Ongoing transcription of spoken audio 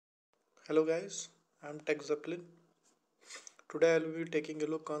Hello guys, I'm Tech Zeppelin. Today I will be taking a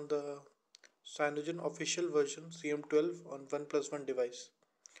look on the Cyanogen official version CM12 on OnePlus One device.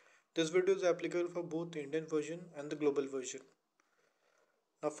 This video is applicable for both the Indian version and the global version.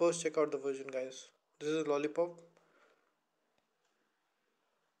 Now first check out the version guys. This is Lollipop.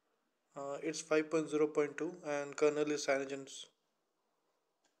 It's 5.0.2 and kernel is Cyanogen's.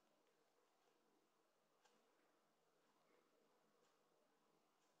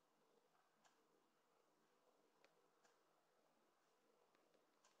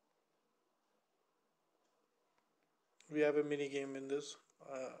 We have a mini game in this,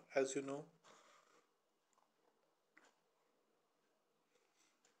 as you know.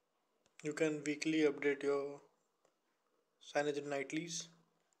 You can weekly update your Cyanogen nightlies.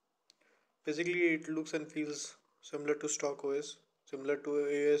 Basically, it looks and feels similar to stock OS, similar to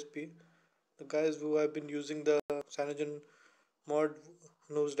ASP. The guys who have been using the Cyanogen mod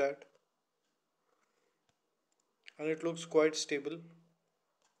knows that, and it looks quite stable.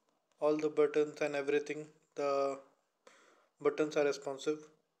 All the buttons and everything, the buttons are responsive.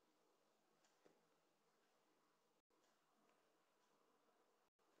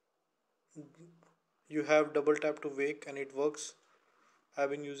 You have double tap to wake and it works.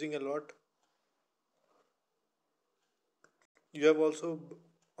 I've been using a lot. You have also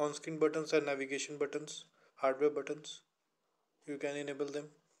on screen buttons and navigation buttons, hardware buttons. You can enable them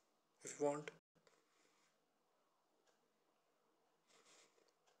if you want.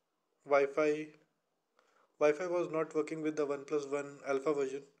 Wi-Fi Wi-Fi was not working with the OnePlus One Alpha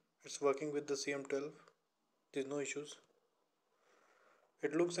version. It's working with the CM12. There's no issues.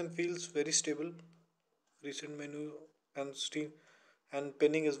 It looks and feels very stable. Recent menu and Steam and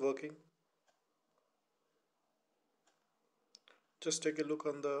pinning is working. Just take a look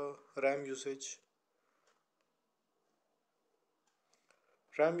on the RAM usage.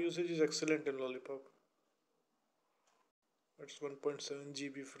 RAM usage is excellent in Lollipop. It's 1.7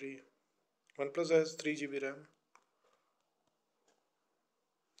 GB free. OnePlus has 3 GB RAM.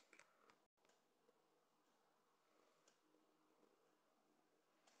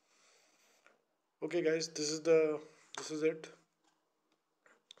 Okay guys, this is it.